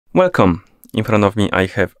Welcome! In front of me I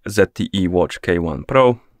have ZTE Watch K1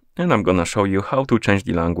 Pro and I'm gonna show you how to change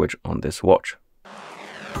the language on this watch.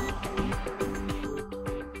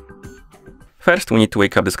 First we need to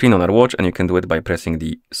wake up the screen on our watch, and you can do it by pressing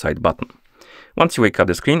the side button. Once you wake up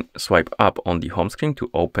the screen, swipe up on the home screen to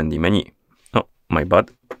open the menu. Oh, my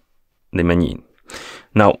bad. The menu.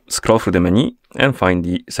 Now scroll through the menu and find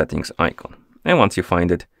the settings icon. And once you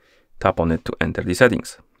find it, tap on it to enter the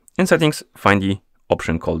settings. In settings, find the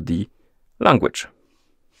option called the language.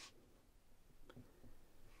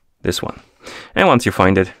 This one. And once you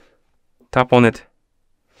find it, tap on it.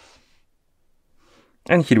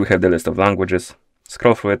 And here we have the list of languages.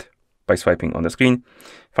 Scroll through it by swiping on the screen.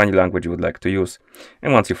 Find the language you would like to use.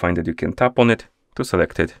 And once you find it, you can tap on it to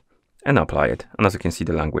select it and apply it. And as you can see,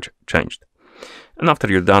 the language changed. And after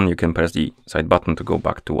you're done, you can press the side button to go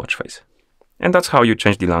back to watch face. And that's how you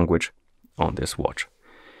change the language on this watch.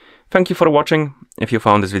 Thank you for watching. If you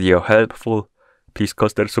found this video helpful, please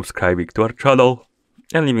consider subscribing to our channel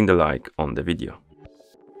and leaving the like on the video.